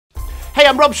Hey,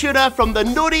 I'm Rob Shooter from the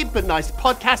Naughty But Nice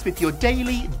podcast with your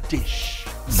daily dish.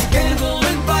 Scandal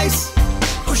and vice,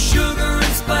 or sugar and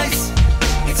spice.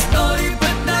 It's Naughty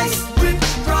But Nice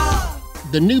with Rob.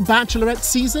 The new Bachelorette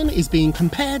season is being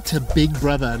compared to Big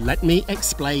Brother. Let me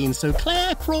explain. So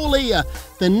Claire Crawley,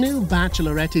 the new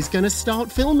Bachelorette, is going to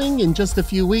start filming in just a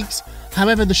few weeks.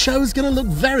 However, the show's going to look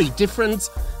very different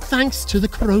thanks to the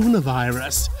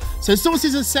coronavirus. So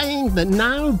sources are saying that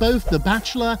now both The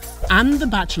Bachelor and The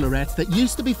Bachelorette that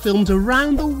used to be filmed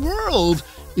around the world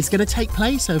is going to take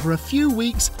place over a few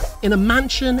weeks in a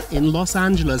mansion in Los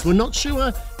Angeles. We're not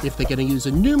sure if they're going to use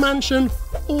a new mansion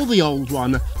or the old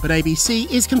one, but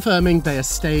ABC is confirming they are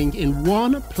staying in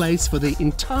one place for the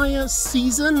entire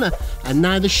season. And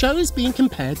now the show is being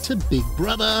compared to Big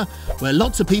Brother, where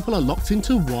lots of people are locked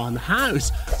into one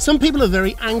house. Some people are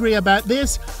very angry about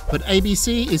this, but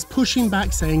ABC is pushing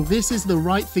back, saying this is the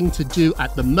right thing to do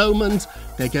at the moment.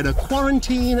 They're going to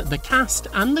quarantine the cast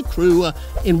and the crew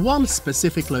in one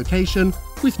specific location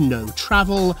with no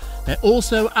travel. They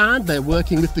also add they're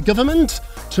working with the government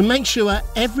to make sure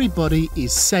everybody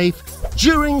is safe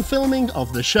during filming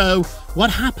of the show. What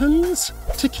happens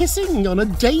to kissing on a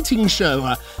dating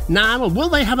show? Now, will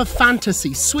they have a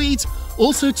fantasy suite?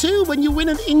 Also, too, when you win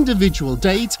an individual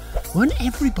date, won't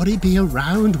everybody be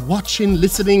around, watching,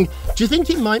 listening? Do you think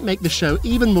it might make the show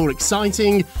even more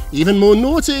exciting, even more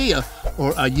naughty?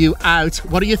 Or are you out?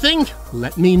 What do you think?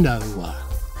 Let me know.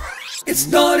 It's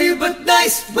Naughty But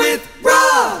Nice with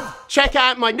Rob. Check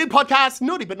out my new podcast,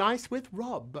 Naughty But Nice with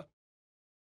Rob.